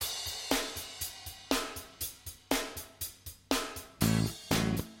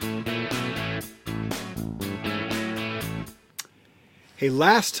Hey,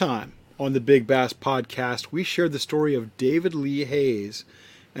 last time on the Big Bass Podcast, we shared the story of David Lee Hayes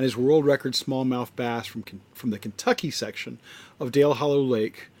and his world record smallmouth bass from the Kentucky section of Dale Hollow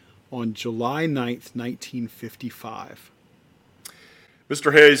Lake on July 9th, 1955.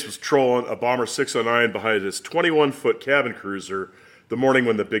 Mr. Hayes was trolling a Bomber 609 behind his 21-foot cabin cruiser the morning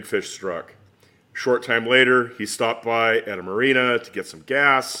when the big fish struck. A short time later, he stopped by at a marina to get some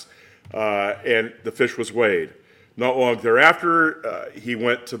gas, and the fish was weighed. Not long thereafter, he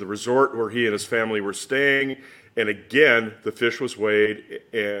went to the resort where he and his family were staying, and again, the fish was weighed,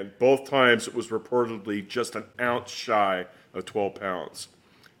 and both times it was reportedly just an ounce shy of 12 pounds.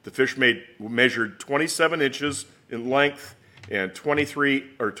 The fish measured 27 inches in length and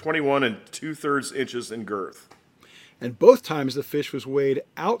 21 2/3 inches in girth. And both times the fish was weighed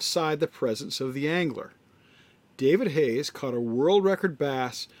outside the presence of the angler. David Hayes caught a world record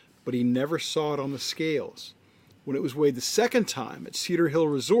bass, but he never saw it on the scales. When it was weighed the second time at Cedar Hill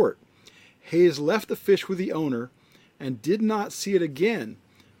Resort, Hayes left the fish with the owner and did not see it again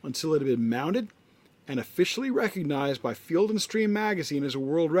until it had been mounted and officially recognized by Field & Stream magazine as a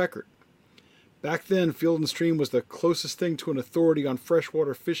world record. Back then, Field & Stream was the closest thing to an authority on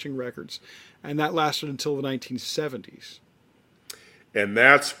freshwater fishing records, and that lasted until the 1970s. And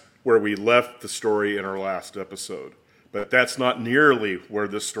that's where we left the story in our last episode. But that's not nearly where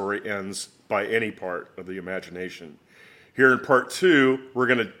this story ends by any part of the imagination. Here in part 2, we're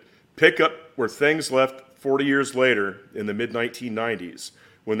going to pick up where things left 40 years later in the mid-1990s,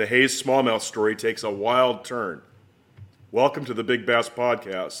 when the Hayes smallmouth story takes a wild turn. Welcome to the Big Bass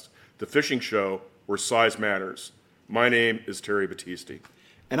Podcast, the fishing show where size matters. My name is Terry Battisti.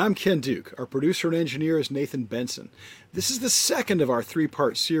 And I'm Ken Duke. Our producer and engineer is Nathan Benson. This is the second of our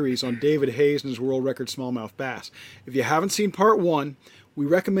 3-part series on David Hayes and his world record smallmouth bass. If you haven't seen part 1, we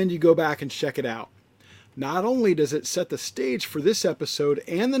recommend you go back and check it out. Not only does it set the stage for this episode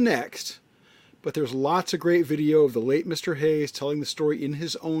and the next, but there's lots of great video of the late Mr. Hayes telling the story in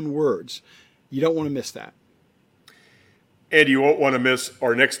his own words. You don't want to miss that. And you won't want to miss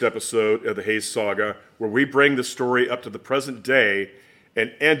our next episode of the Hayes Saga, where we bring the story up to the present day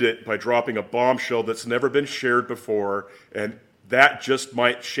and end it by dropping a bombshell that's never been shared before, and that just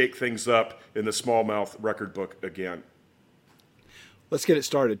might shake things up in the smallmouth record book again. Let's get it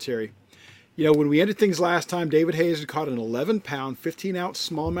started, Terry. You know, when we ended things last time, David Hayes had caught an 11-pound, 15-ounce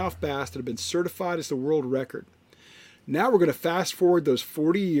smallmouth bass that had been certified as the world record. Now we're going to fast forward those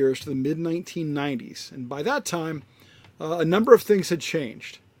 40 years to the mid-1990s, and by that time, a number of things had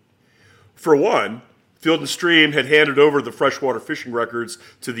changed. For one, Field & Stream had handed over the freshwater fishing records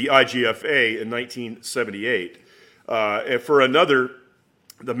to the IGFA in 1978. And for another,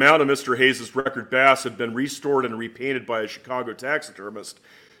 the mount of Mr. Hayes' record bass had been restored and repainted by a Chicago taxidermist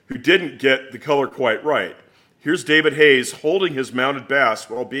who didn't get the color quite right. Here's David Hayes holding his mounted bass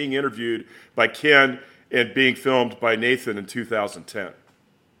while being interviewed by Ken and being filmed by Nathan in 2010.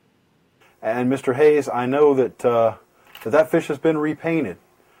 And Mr. Hayes, I know that that fish has been repainted,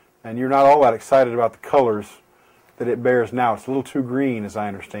 and you're not all that excited about the colors that it bears now. It's a little too green, as I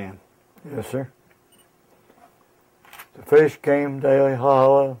understand. Yes, sir. The fish came Daly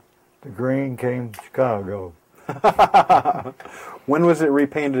Hollow, the green came Chicago. When was it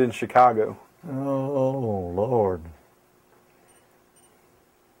repainted in Chicago? Oh, Lord.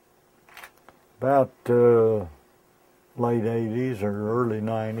 About late 80s or early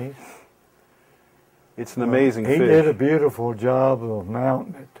 90s. It's an amazing He fish. did a beautiful job of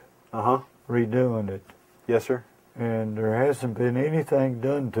mounting it, redoing it. Yes, sir. And there hasn't been anything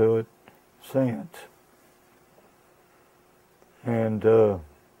done to it since. And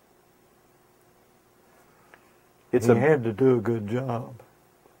he had to do a good job.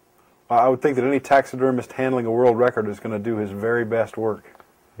 I would think that any taxidermist handling a world record is going to do his very best work.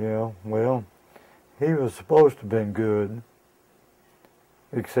 Yeah, well, he was supposed to have been good,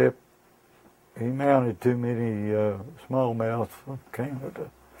 except he mounted too many smallmouths from Canada.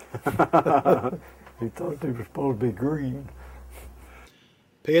 He thought they were supposed to be green.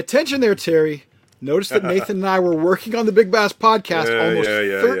 Pay attention there, Terry. Notice that Nathan and I were working on the Big Bass Podcast almost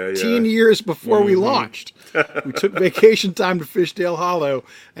 13 years before we launched. We took vacation time to fish Dale Hollow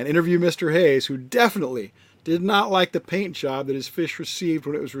and interview Mr. Hayes, who definitely did not like the paint job that his fish received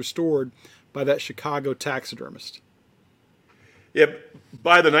when it was restored by that Chicago taxidermist. Yeah,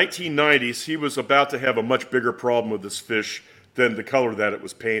 by the 1990s, he was about to have a much bigger problem with this fish than the color that it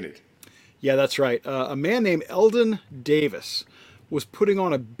was painted. Yeah, that's right. A man named Eldon Davis was putting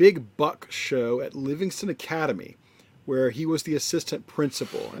on a big buck show at Livingston Academy, where he was the assistant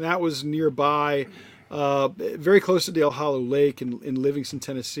principal. And that was nearby, very close to Dale Hollow Lake in Livingston,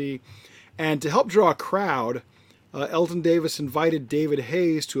 Tennessee. And to help draw a crowd, Elton Davis invited David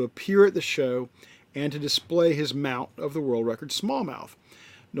Hayes to appear at the show and to display his mount of the world record smallmouth.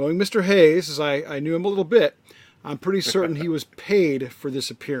 Knowing Mr. Hayes, as I knew him a little bit, I'm pretty certain he was paid for this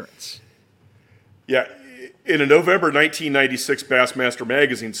appearance. Yeah, in a November 1996 Bassmaster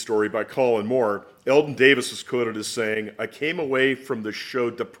Magazine story by Colin Moore, Eldon Davis was quoted as saying, "I came away from the show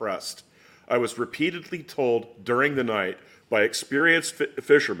depressed. I was repeatedly told during the night by experienced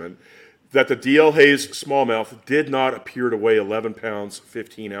fishermen that the D.L. Hayes smallmouth did not appear to weigh 11 pounds,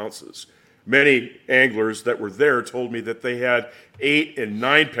 15 ounces. Many anglers that were there told me that they had 8 and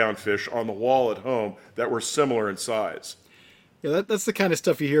 9 pound fish on the wall at home that were similar in size." Yeah, that's the kind of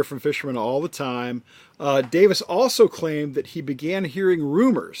stuff you hear from fishermen all the time. Davis also claimed that he began hearing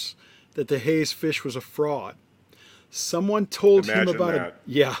rumors that the Hayes fish was a fraud. Someone told him about it.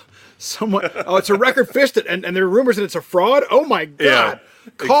 Yeah. Oh, it's a record fish, and there are rumors that it's a fraud? Oh, my God. Yeah,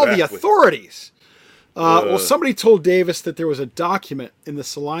 Call exactly. the authorities. Well, somebody told Davis that there was a document in the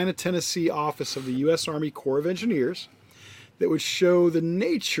Salina, Tennessee office of the U.S. Army Corps of Engineers that would show the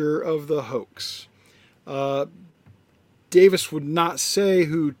nature of the hoax. Davis would not say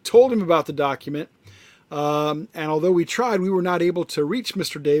who told him about the document, and although we tried, we were not able to reach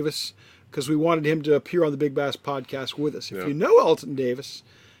Mr. Davis because we wanted him to appear on the Big Bass podcast with us. If you know Elton Davis,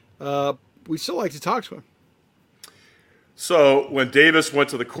 we'd still like to talk to him. So when Davis went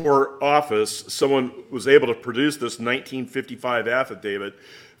to the Corps office, someone was able to produce this 1955 affidavit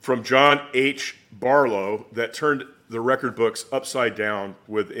from John H. Barlow that turned the record books upside down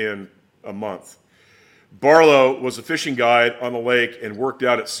within a month. Barlow was a fishing guide on the lake and worked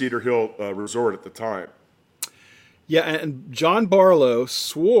out at Cedar Hill Resort at the time. Yeah, and John Barlow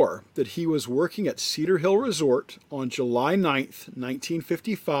swore that he was working at Cedar Hill Resort on July 9th,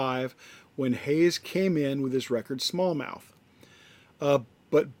 1955, when Hayes came in with his record smallmouth.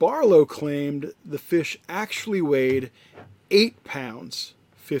 But Barlow claimed the fish actually weighed 8 pounds,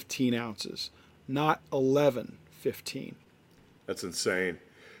 15 ounces, not 11.15. That's insane.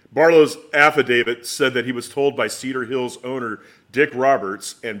 Barlow's affidavit said that he was told by Cedar Hill's owner, Dick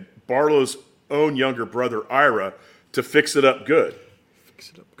Roberts, and Barlow's own younger brother, Ira, to fix it up good. Fix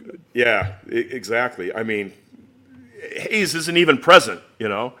it up good. Yeah, exactly. I mean, Hayes isn't even present,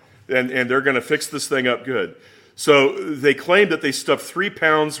 and they're going to fix this thing up good. So they claimed that they stuffed 3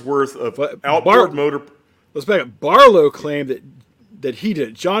 pounds worth of outboard motor. Let's back up. Barlow claimed that he did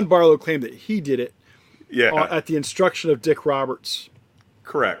it. John Barlow claimed that he did it at the instruction of Dick Roberts.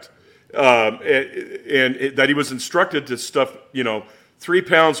 Correct. And that he was instructed to stuff, 3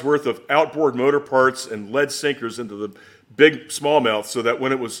 pounds worth of outboard motor parts and lead sinkers into the big smallmouth so that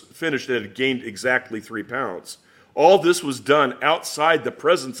when it was finished, it had gained exactly 3 pounds. All this was done outside the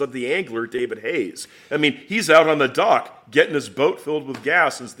presence of the angler, David Hayes. I mean, he's out on the dock getting his boat filled with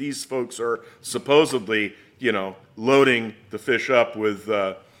gas as these folks are supposedly, loading the fish up with,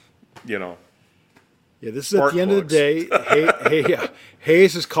 Yeah, this is at the end of the day.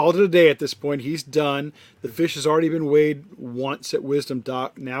 Hayes has called it a day at this point. He's done. The fish has already been weighed once at Wisdom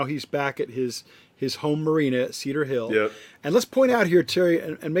Dock. Now he's back at his home marina at Cedar Hill. Yep. And let's point out here, Terry,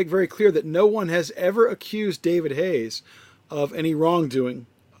 and make very clear that no one has ever accused David Hayes of any wrongdoing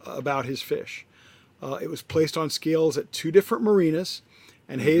about his fish. It was placed on scales at 2 different marinas,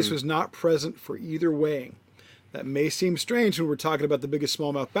 and Hayes was not present for either weighing. That may seem strange when we're talking about the biggest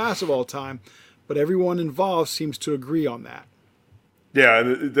smallmouth bass of all time, but everyone involved seems to agree on that. Yeah,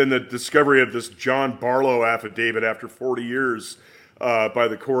 and then the discovery of this John Barlow affidavit after 40 years by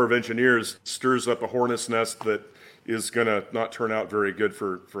the Corps of Engineers stirs up a hornet's nest that is going to not turn out very good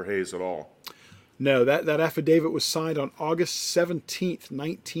for Hayes at all. No, that affidavit was signed on August 17th,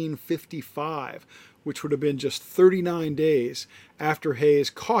 1955, which would have been just 39 days after Hayes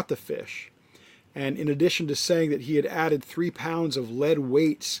caught the fish. And in addition to saying that he had added 3 pounds of lead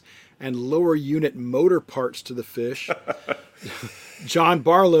weights and lower unit motor parts to the fish, John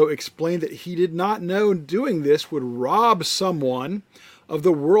Barlow explained that he did not know doing this would rob someone of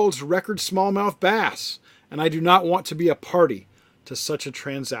the world's record smallmouth bass, and I do not want to be a party to such a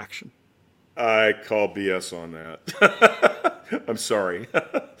transaction. I call BS on that. I'm sorry.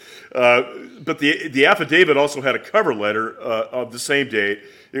 But the affidavit also had a cover letter of the same date.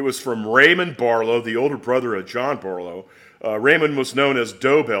 It was from Raymond Barlow, the older brother of John Barlow. Raymond was known as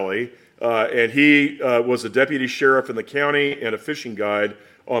Doughbelly, and he was a deputy sheriff in the county and a fishing guide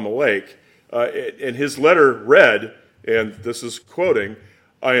on the lake. And his letter read, and this is quoting,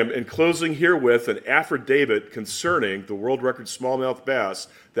 "I am enclosing herewith an affidavit concerning the world record smallmouth bass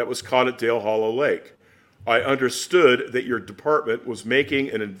that was caught at Dale Hollow Lake. I understood that your department was making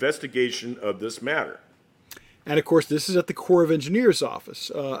an investigation of this matter." And of course, this is at the Corps of Engineers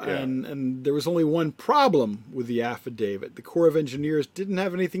office. And there was only one problem with the affidavit. The Corps of Engineers didn't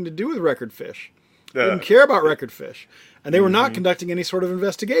have anything to do with record fish. They didn't care about record fish. And they were not conducting any sort of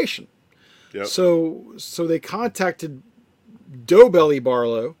investigation. Yep. So they contacted Doughbelly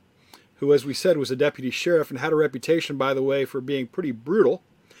Barlow, who, as we said, was a deputy sheriff and had a reputation, by the way, for being pretty brutal.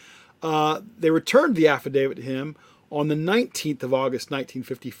 They returned the affidavit to him on the 19th of August,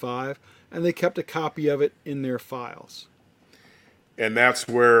 1955, and they kept a copy of it in their files. And that's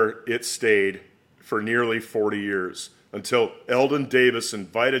where it stayed for nearly 40 years, until Eldon Davis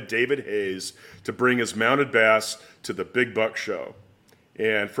invited David Hayes to bring his mounted bass to the Big Buck Show.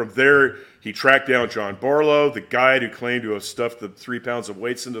 And from there, he tracked down John Barlow, the guide who claimed to have stuffed the 3 pounds of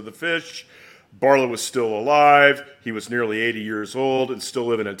weights into the fish. Barlow was still alive. He was nearly 80 years old and still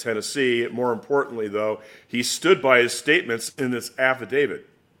living in Tennessee. More importantly, though, he stood by his statements in this affidavit.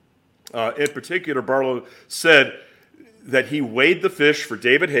 In particular, Barlow said that he weighed the fish for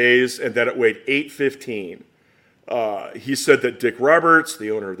David Hayes and that it weighed 815. He said that Dick Roberts,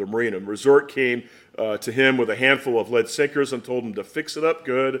 the owner of the Marina Resort, came to him with a handful of lead sinkers and told him to fix it up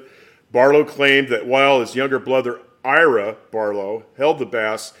good. Barlow claimed that while his younger brother Ira Barlow held the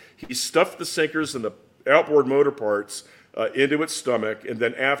bass, he stuffed the sinkers and the outboard motor parts into its stomach, and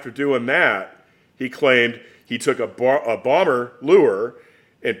then after doing that, he claimed he took a bomber lure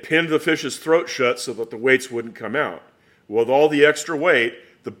and pinned the fish's throat shut so that the weights wouldn't come out. With all the extra weight,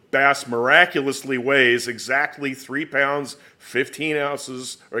 the bass miraculously weighs exactly 3 pounds, 15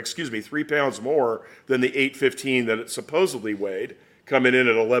 ounces, 3 pounds more than the 815 that it supposedly weighed, coming in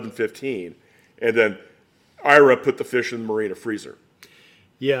at 1115. And then Ira put the fish in the Marina freezer.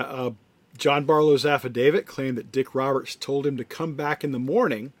 Yeah, John Barlow's affidavit claimed that Dick Roberts told him to come back in the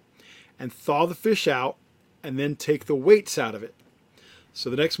morning and thaw the fish out and then take the weights out of it. So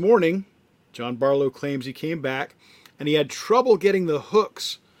the next morning, John Barlow claims he came back and he had trouble getting the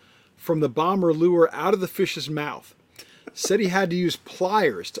hooks from the bomber lure out of the fish's mouth. Said he had to use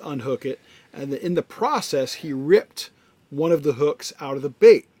pliers to unhook it, and in the process, he ripped one of the hooks out of the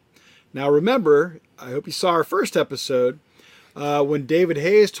bait. Now remember, I hope you saw our first episode, when David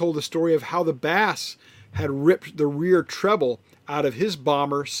Hayes told the story of how the bass had ripped the rear treble out of his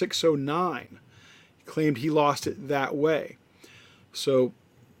bomber 609. He claimed he lost it that way. So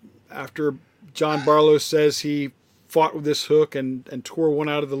after John Barlow says he fought with this hook and tore one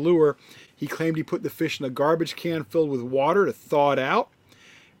out of the lure, he claimed he put the fish in a garbage can filled with water to thaw it out,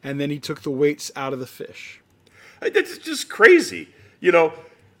 and then he took the weights out of the fish. It's just crazy. You know,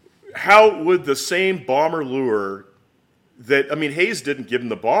 how would the same bomber lure Hayes didn't give him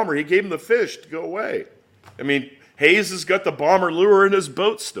the bomber, he gave him the fish to go away. I mean, Hayes has got the bomber lure in his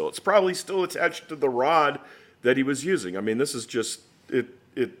boat still. It's probably still attached to the rod that he was using. I mean, this is just,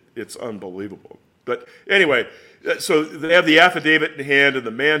 it's unbelievable. But anyway, so they have the affidavit in hand, and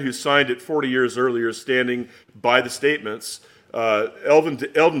the man who signed it 40 years earlier standing by the statements.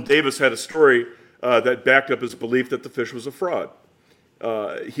 Eldon Davis had a story that backed up his belief that the fish was a fraud.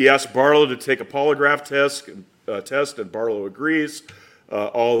 He asked Barlow to take a polygraph test, and Barlow agrees.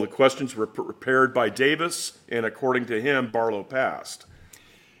 All the questions were prepared by Davis, and according to him, Barlow passed.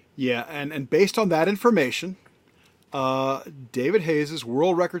 Yeah, and based on that information, David Hayes'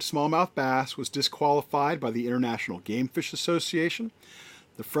 world record smallmouth bass was disqualified by the International Game Fish Association,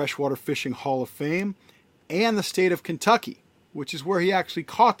 the Freshwater Fishing Hall of Fame, and the state of Kentucky, which is where he actually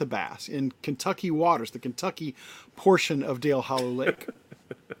caught the bass, in Kentucky waters, the Kentucky portion of Dale Hollow Lake.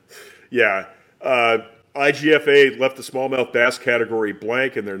 Yeah. IGFA left the smallmouth bass category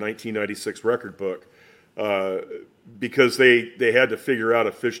blank in their 1996 record book because they had to figure out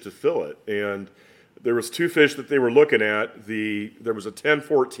a fish to fill it. And there was 2 fish that they were looking at. There was a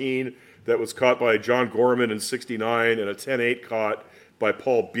 10-14 that was caught by John Gorman in '69 and a 10-8 caught by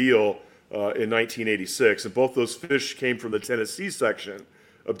Paul Beal in 1986. And both those fish came from the Tennessee section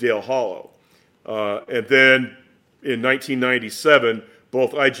of Dale Hollow. And then in 1997,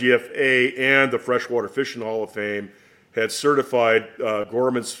 both IGFA and the Freshwater Fishing Hall of Fame had certified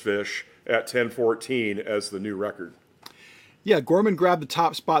Gorman's fish at 10-14 as the new record. Yeah, Gorman grabbed the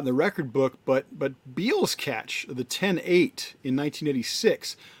top spot in the record book, but Beal's catch, the 10-8 in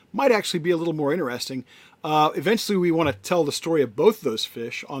 1986, might actually be a little more interesting. Eventually, we want to tell the story of both those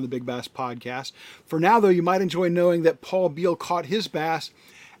fish on the Big Bass Podcast. For now, though, you might enjoy knowing that Paul Beal caught his bass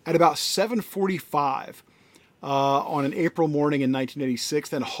at about 7:45 on an April morning in 1986,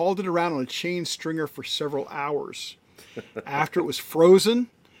 then hauled it around on a chain stringer for several hours. After it was frozen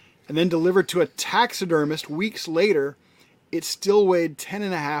and then delivered to a taxidermist weeks later, it still weighed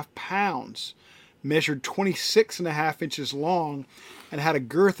 10.5 pounds, measured 26.5 inches long, and had a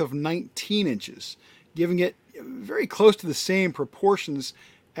girth of 19 inches, giving it very close to the same proportions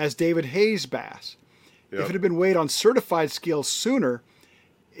as David Hayes' bass. Yep. If it had been weighed on certified scales sooner,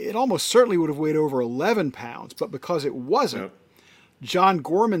 it almost certainly would have weighed over 11 pounds. But because it wasn't, Yep. John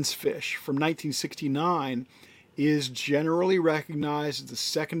Gorman's fish from 1969 is generally recognized as the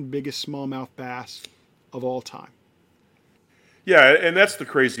second biggest smallmouth bass of all time. Yeah, and that's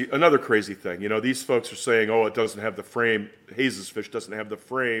another crazy thing. You know, these folks are saying, oh, it doesn't have the frame, Hayes' fish doesn't have the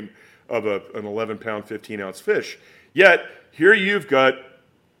frame of an 11-pound, 15-ounce fish. Yet, here you've got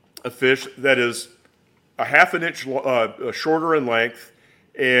a fish that is a half an inch shorter in length,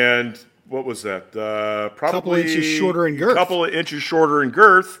 and what was that? Probably couple inches shorter in girth. A couple of inches shorter in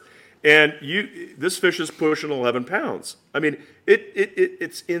girth, and this fish is pushing 11 pounds. I mean,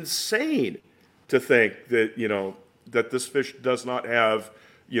 it's insane to think that, you know, that this fish does not have,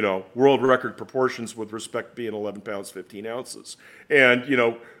 you know, world record proportions with respect to being 11 pounds, 15 ounces. And, you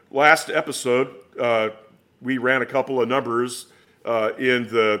know, last episode, we ran a couple of numbers in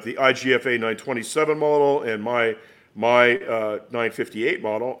the IGFA 927 model and my 958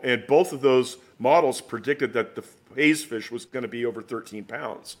 model, and both of those models predicted that the Hayes fish was going to be over 13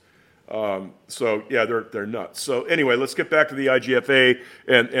 pounds. So, yeah, they're nuts. So, anyway, let's get back to the IGFA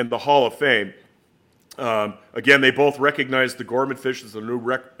and the Hall of Fame. Again, they both recognized the Gorman fish as the new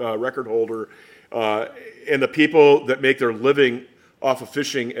record holder, and the people that make their living off of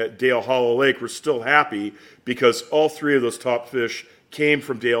fishing at Dale Hollow Lake were still happy because all three of those top fish came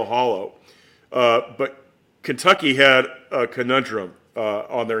from Dale Hollow. But Kentucky had a conundrum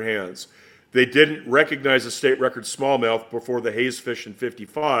on their hands. They didn't recognize the state record smallmouth before the Hayes fish in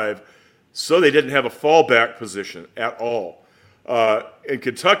 '55, so they didn't have a fallback position at all. And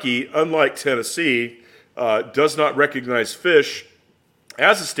Kentucky, unlike Tennessee, does not recognize fish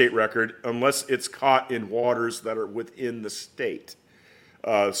as a state record unless it's caught in waters that are within the state.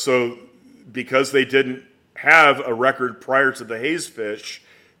 So because they didn't have a record prior to the Hayes fish,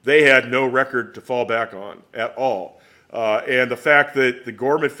 they had no record to fall back on at all. And the fact that the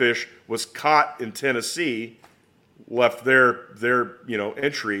Gorman fish was caught in Tennessee left their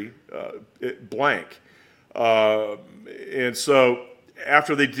entry blank. And so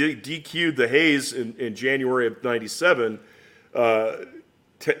after they DQ'd the Hayes in January of '97,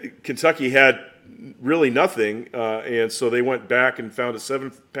 Kentucky had really nothing, and so they went back and found a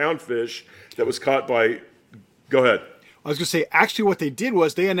 7-pound fish that was caught by. Go ahead. I was going to say, actually what they did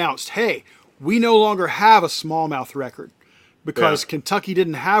was they announced, hey, we no longer have a smallmouth record because Kentucky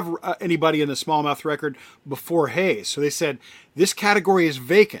didn't have anybody in the smallmouth record before Hayes. So they said, this category is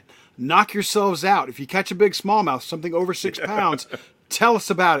vacant. Knock yourselves out. If you catch a big smallmouth, something over 6 pounds, tell us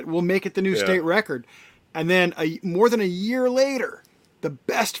about it. We'll make it the new state record. And then more than a year later, the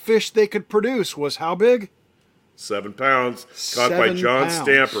best fish they could produce was how big? 7 pounds, caught by John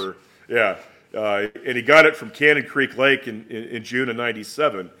Stamper. Yeah. And he got it from Cannon Creek Lake in June of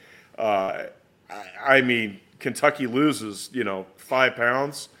 '97. I mean, Kentucky loses, 5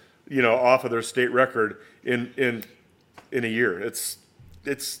 pounds, off of their state record in a year. It's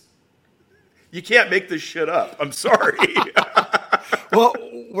you can't make this shit up. I'm sorry. Well,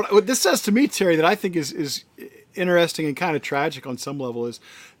 what this says to me, Terry, that I think is interesting and kind of tragic on some level is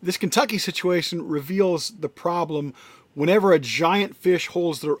this Kentucky situation reveals the problem whenever a giant fish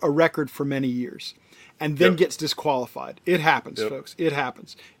holds a record for many years and then gets disqualified. It happens, folks. It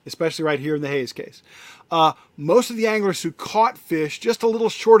happens, especially right here in the Hayes case. Most of the anglers who caught fish just a little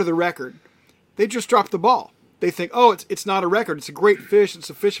short of the record, they just dropped the ball. They think, oh, it's not a record. It's a great fish. It's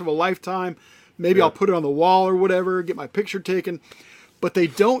a fish of a lifetime. Maybe I'll put it on the wall or whatever, get my picture taken. But they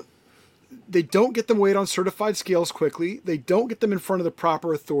don't get them weighed on certified scales quickly. They don't get them in front of the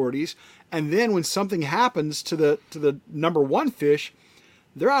proper authorities. And then when something happens to the number one fish,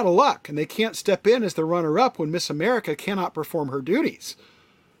 they're out of luck. And they can't step in as the runner-up when Miss America cannot perform her duties.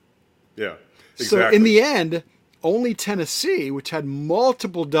 Yeah, exactly. So in the end, only Tennessee, which had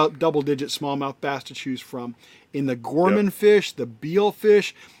multiple double-digit smallmouth bass to choose from, in the Gorman fish, the Beal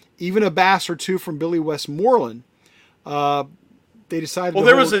fish, even a bass or two from Billy Westmoreland, they decided. Well,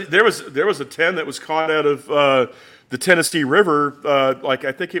 there was a 10 that was caught out of the Tennessee River.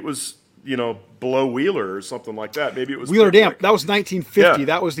 I think it was below Wheeler or something like that. Maybe it was Wheeler Dam. That was 1950. Yeah.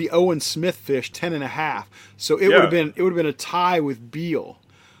 That was the Owen Smith fish, 10.5. So it would have been a tie with Beal.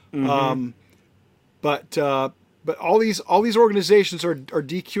 Mm-hmm. But all these organizations are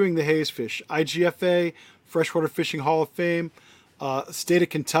DQing the Hayes fish. IGFA, Freshwater Fishing Hall of Fame, State of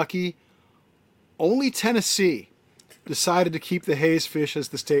Kentucky. Only Tennessee decided to keep the Hayes fish as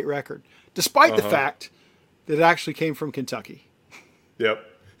the state record, despite the fact that it actually came from Kentucky. Yep.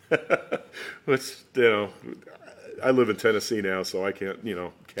 Which, I live in Tennessee now, so I can't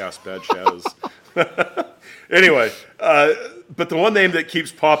cast bad shadows. Anyway, but the one name that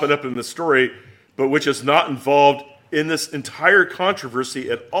keeps popping up in the story, but which is not involved in this entire controversy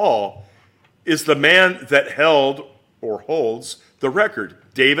at all, is the man that held or holds the record,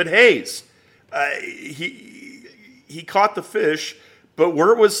 David Hayes. He caught the fish, but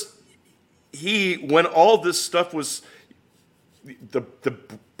where was he when all this stuff was, the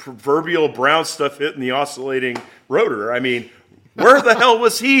proverbial brown stuff hitting the oscillating rotor? I mean, where the hell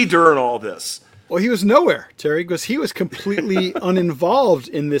was he during all this? Well, he was nowhere, Terry, because he was completely uninvolved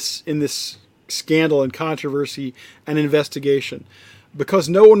in this scandal and controversy and investigation. Because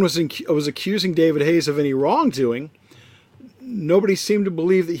no one was accusing David Hayes of any wrongdoing, nobody seemed to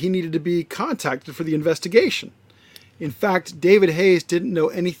believe that he needed to be contacted for the investigation. In fact, David Hayes didn't know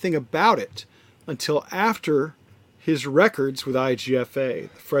anything about it until after his records with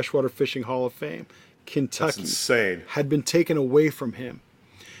IGFA, the Freshwater Fishing Hall of Fame, Kentucky, had been taken away from him.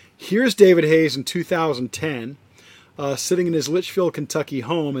 Here's David Hayes in 2010, sitting in his Litchfield, Kentucky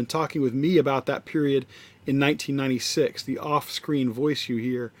home and talking with me about that period in 1996. The off-screen voice you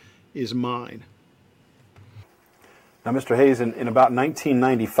hear is mine. Now, Mr. Hayes, in about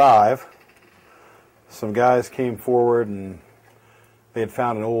 1995, some guys came forward and they had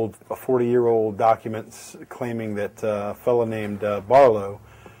found a 40-year-old document claiming that a fellow named Barlow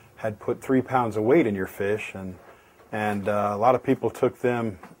had put 3 pounds of weight in your fish, and a lot of people took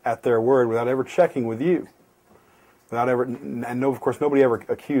them at their word without ever checking with you. Of course, nobody ever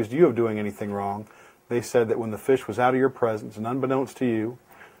accused you of doing anything wrong. They said that when the fish was out of your presence, and unbeknownst to you,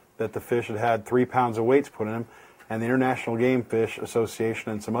 that the fish had 3 pounds of weights put in them, and the International Game Fish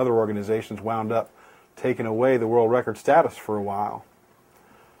Association and some other organizations wound up taking away the world record status for a while.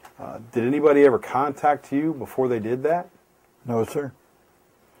 Did anybody ever contact you before they did that? No, sir.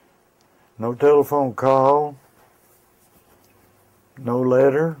 No telephone call. No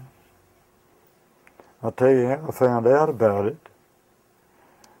letter. I'll tell you how I found out about it.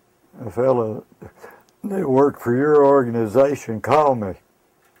 A fellow that worked for your organization called me.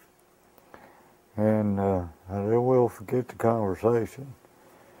 And I never will forget the conversation.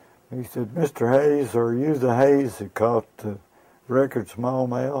 He said, "Mr. Hayes, are you the Hayes that caught the record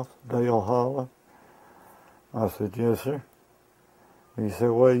smallmouth, Dale Hollow?" I said, "Yes, sir." He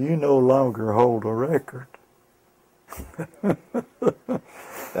said, "Well, you no longer hold a record." That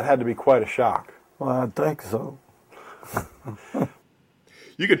had to be quite a shock. Well, I think so.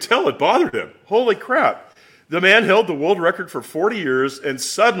 You could tell it bothered him. Holy crap. The man held the world record for 40 years, and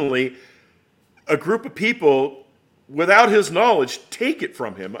suddenly a group of people, without his knowledge, take it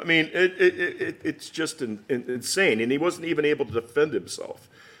from him. I mean, it's just insane, and he wasn't even able to defend himself.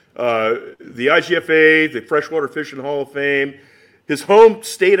 The IGFA, the Freshwater Fishing Hall of Fame, his home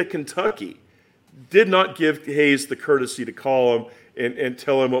state of Kentucky, did not give Hayes the courtesy to call him and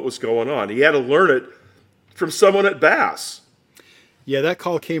tell him what was going on. He had to learn it from someone at Bass. Yeah, that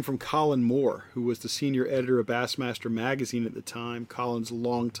call came from Colin Moore, who was the senior editor of Bassmaster magazine at the time. Colin's a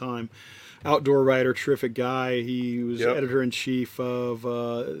long-time outdoor writer, terrific guy. He was editor-in-chief of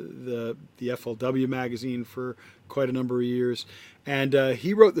the FLW magazine for quite a number of years. And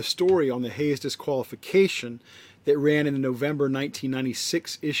he wrote the story on the Hayes disqualification that ran in the November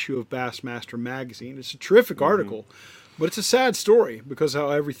 1996 issue of Bassmaster magazine. It's a terrific article, but it's a sad story because of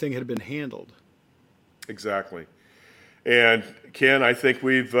how everything had been handled. Exactly. And Ken, I think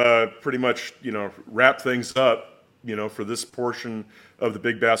we've pretty much, wrapped things up, for this portion of the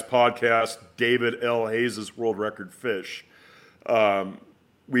Big Bass Podcast, David L. Hayes' world record fish.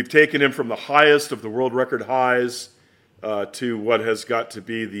 We've taken him from the highest of the world record highs to what has got to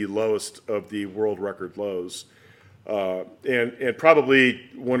be the lowest of the world record lows. And probably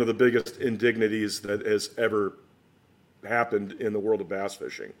one of the biggest indignities that has ever happened in the world of bass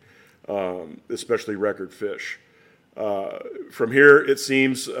fishing, especially record fish. From here, it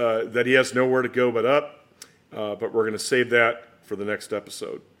seems that he has nowhere to go but up, but we're going to save that for the next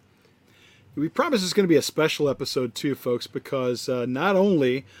episode. We promise it's going to be a special episode too, folks, because not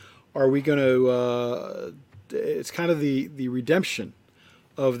only are we going to, it's kind of the redemption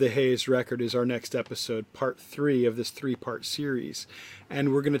of the Hayes record is our next episode, part 3 of this 3-part series.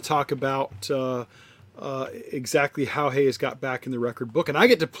 And we're going to talk about exactly how Hayes got back in the record book. And I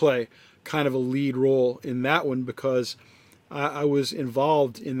get to play kind of a lead role in that one because I was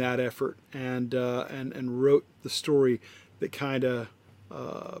involved in that effort and wrote the story that kind of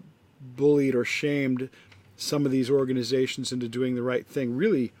bullied or shamed some of these organizations into doing the right thing.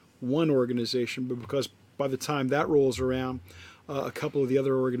 Really one organization, but because by the time that rolls around, a couple of the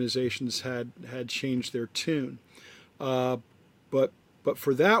other organizations had changed their tune. But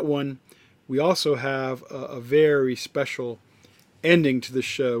for that one, we also have a very special ending to the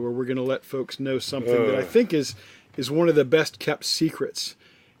show where we're going to let folks know something that I think is one of the best kept secrets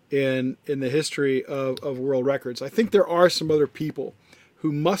in the history of world records. I think there are some other people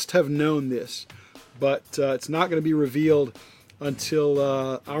who must have known this, but it's not going to be revealed until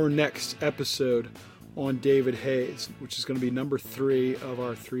our next episode on David Hayes, which is going to be number 3 of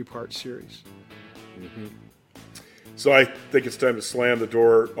our 3-part series. Mm-hmm. So I think it's time to slam the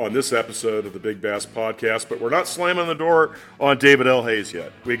door on this episode of the Big Bass Podcast, but we're not slamming the door on David L. Hayes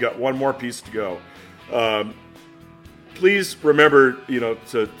yet. We got one more piece to go. Please remember,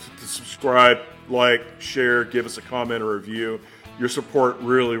 to subscribe, like, share, give us a comment or review. Your support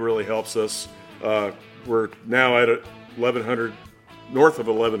really, really helps us. We're now at 1,100, north of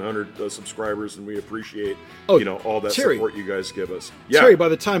 1,100 subscribers, and we appreciate all that Terry, support you guys give us. Terry, by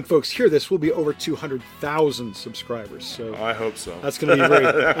the time folks hear this, we'll be over 200,000 subscribers. So I hope so. That's going to be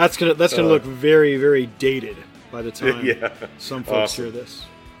that's going to look very, very dated by the time some folks hear this.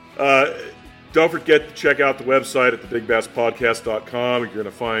 Don't forget to check out the website at thebigbasspodcast.com. You're going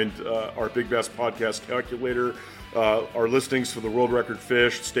to find our Big Bass Podcast calculator, our listings for the world record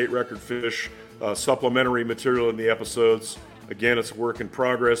fish, state record fish, supplementary material in the episodes. Again, it's a work in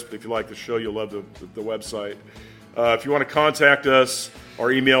progress, but if you like the show, you'll love the website. If you want to contact us,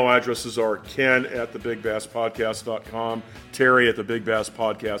 our email addresses are ken@thebigbasspodcast.com,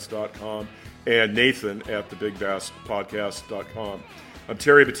 terry@thebigbasspodcast.com, and nathan@thebigbasspodcast.com. I'm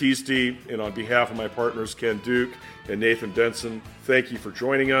Terry Battisti, and on behalf of my partners Ken Duke and Nathan Benson, thank you for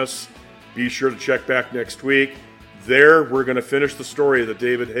joining us. Be sure to check back next week. There, we're going to finish the story of the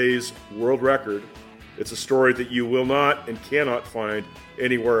David Hayes world record. It's a story that you will not and cannot find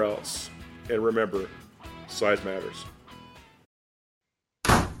anywhere else. And remember, size matters.